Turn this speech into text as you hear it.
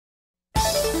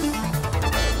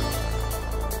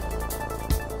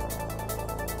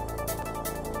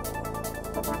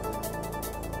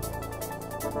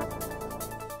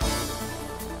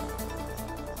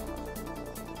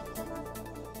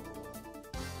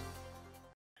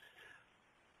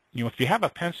if you have a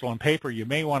pencil and paper, you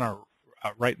may want to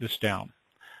write this down.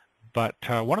 But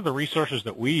one of the resources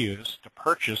that we use to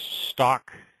purchase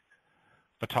stock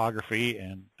photography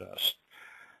and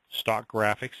stock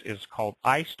graphics is called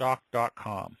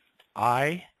istock.com.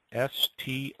 istock.com.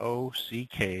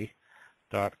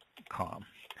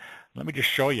 Let me just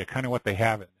show you kind of what they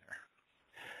have in there.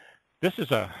 This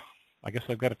is I guess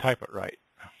I've got to type it right.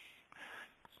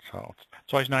 So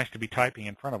it's always nice to be typing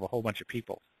in front of a whole bunch of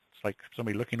people. It's like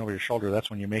somebody looking over your shoulder. That's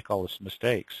when you make all these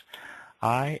mistakes.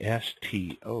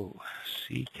 istock.com.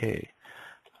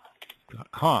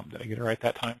 Did I get it right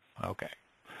that time? Okay.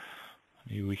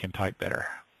 Maybe we can type better.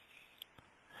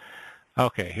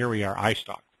 Okay, here we are,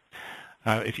 iStock.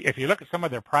 If you look at some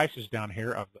of their prices down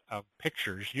here of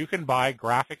pictures, you can buy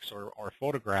graphics or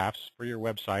photographs for your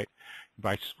website. You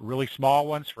buy really small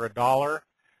ones for $1,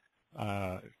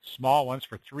 small ones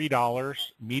for $3,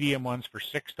 medium ones for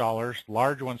 $6,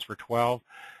 large ones for $12,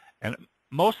 and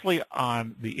mostly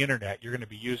on the internet you're going to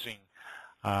be using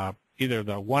either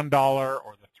the $1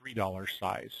 or the $3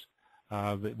 size.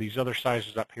 These other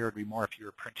sizes up here would be more if you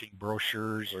were printing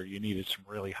brochures or you needed some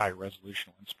really high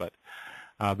resolution ones, but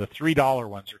the $3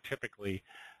 ones are typically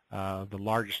the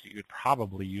largest that you would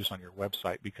probably use on your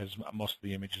website because most of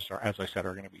the images are, as I said,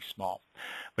 are going to be small.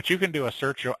 But you can do a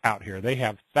search out here. They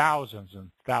have thousands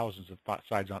and thousands of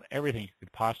sites on everything you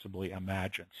could possibly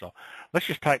imagine. So let's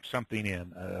just type something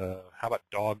in. How about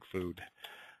dog food?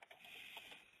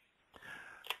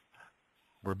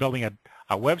 We're building a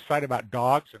website about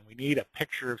dogs, and we need a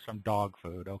picture of some dog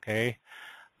food, okay?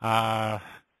 So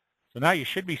now you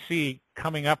should be seeing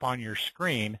coming up on your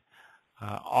screen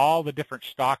all the different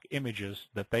stock images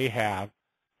that they have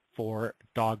for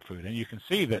dog food. And you can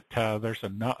see that there's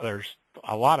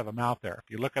a lot of them out there.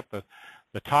 If you look at the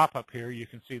top up here, you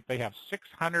can see that they have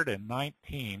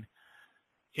 619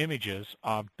 images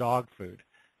of dog food.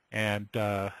 And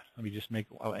let me just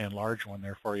enlarge one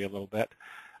there for you a little bit.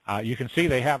 You can see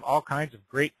they have all kinds of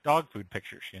great dog food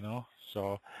pictures,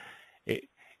 So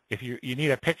if you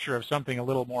need a picture of something a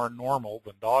little more normal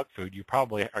than dog food, you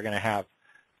probably are going to have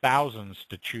thousands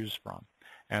to choose from.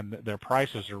 And their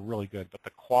prices are really good, but the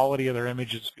quality of their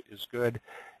images is good.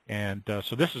 And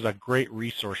so this is a great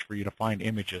resource for you to find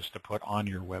images to put on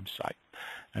your website.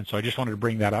 And so I just wanted to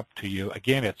bring that up to you.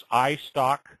 Again, it's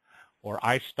iStock or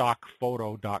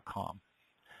istockphoto.com.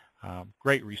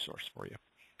 Great resource for you.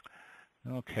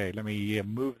 Okay, let me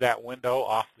move that window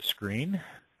off the screen,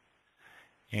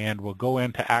 and we'll go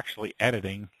into actually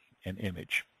editing an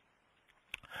image.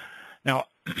 Now,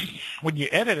 when you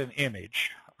edit an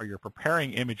image or you're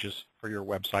preparing images for your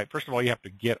website, first of all, you have to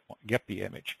get the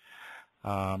image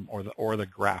or the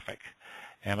graphic.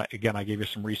 And again, I gave you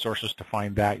some resources to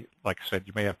find that. Like I said,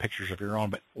 you may have pictures of your own,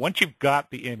 but once you've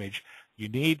got the image, you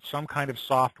need some kind of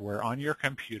software on your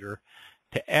computer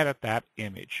to edit that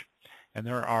image. And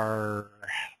there are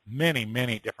many,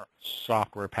 many different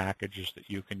software packages that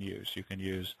you can use. You can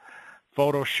use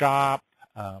Photoshop.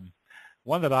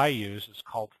 One that I use is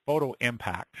called Photo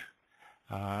Impact.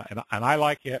 And I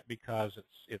like it because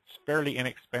it's fairly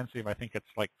inexpensive. I think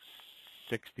it's like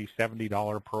 $60,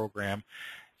 $70 program.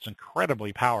 It's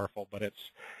incredibly powerful, but if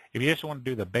you just want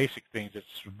to do the basic things,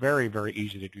 it's very, very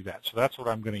easy to do that. So that's what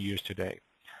I'm going to use today.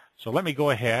 So let me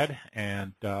go ahead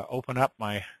and open up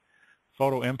my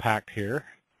Photo Impact here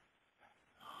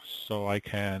so I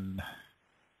can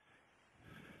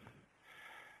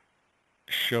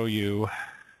show you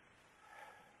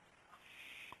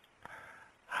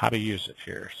how to use it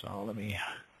here. So let me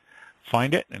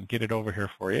find it and get it over here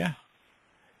for you.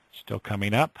 Still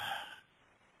coming up.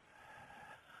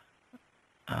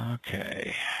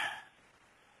 Okay.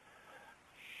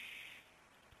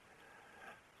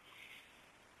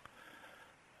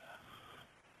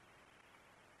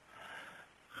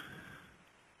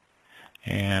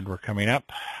 And we're coming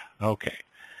up. Okay.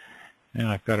 And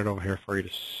I've got it over here for you to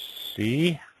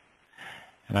see.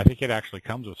 And I think it actually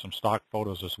comes with some stock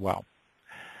photos as well.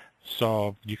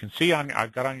 So you can see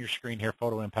I've got on your screen here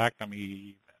Photo Impact. Let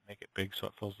me make it big so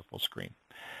it fills the full screen.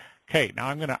 Okay, now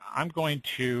I'm going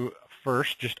to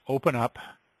first just open up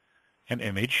an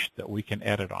image that we can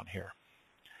edit on here.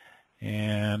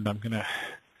 And I'm going to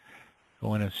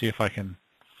go in and see if I can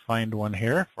find one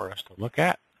here for us to look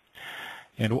at.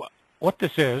 And what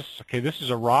this is, okay, this is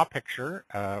a raw picture,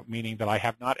 meaning that I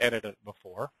have not edited it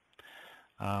before.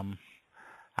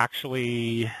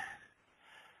 Actually,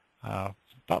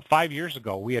 about 5 years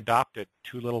ago, we adopted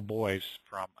 2 little boys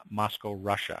from Moscow,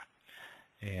 Russia.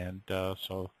 And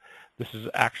so this is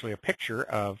actually a picture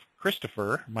of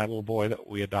Christopher, my little boy that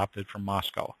we adopted from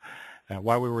Moscow.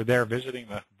 While we were there visiting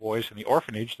the boys in the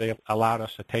orphanage, they allowed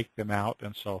us to take them out,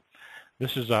 and so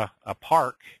This is a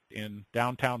park in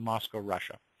downtown Moscow,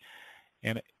 Russia.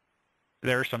 And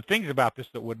there are some things about this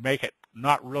that would make it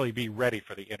not really be ready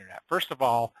for the internet. First of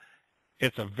all,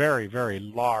 it's a very, very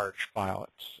large file,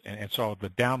 and so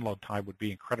the download time would be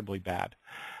incredibly bad.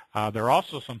 There are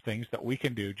also some things that we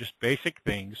can do, just basic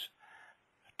things,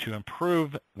 to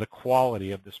improve the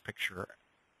quality of this picture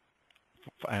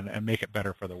and make it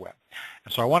better for the web.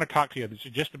 And so I want to talk to you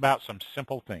just about some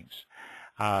simple things.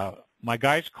 My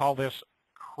guys call this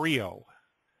Creo,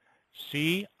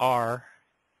 C-R-E-O.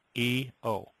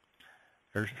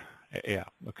 Yeah,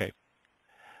 okay,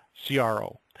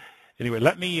 C-R-O. Anyway,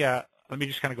 let me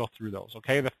just kind of go through those,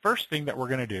 okay? The first thing that we're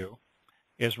going to do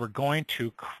is we're going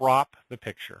to crop the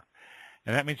picture.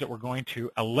 And that means that we're going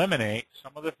to eliminate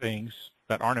some of the things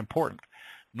that aren't important.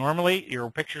 Normally,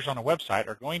 your pictures on a website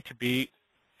are going to be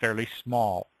fairly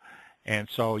small. And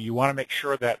so you want to make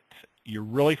sure that you're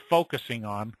really focusing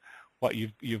on what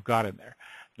you've got in there.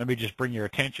 Let me just bring your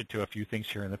attention to a few things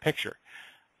here in the picture.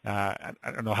 I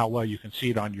don't know how well you can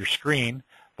see it on your screen,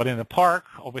 but in the park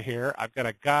over here, I've got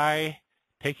a guy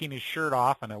taking his shirt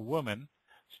off and a woman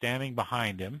standing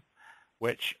behind him,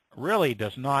 which really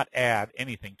does not add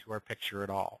anything to our picture at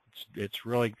all. It's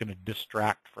really going to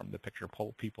distract from the picture,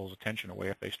 pull people's attention away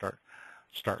if they start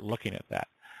looking at that.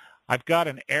 I've got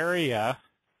an area,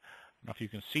 I don't know if you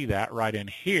can see that right in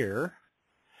here,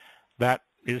 that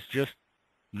is just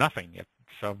nothing. It's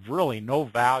of really no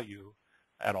value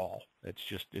at all. It's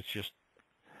just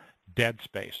dead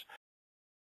space.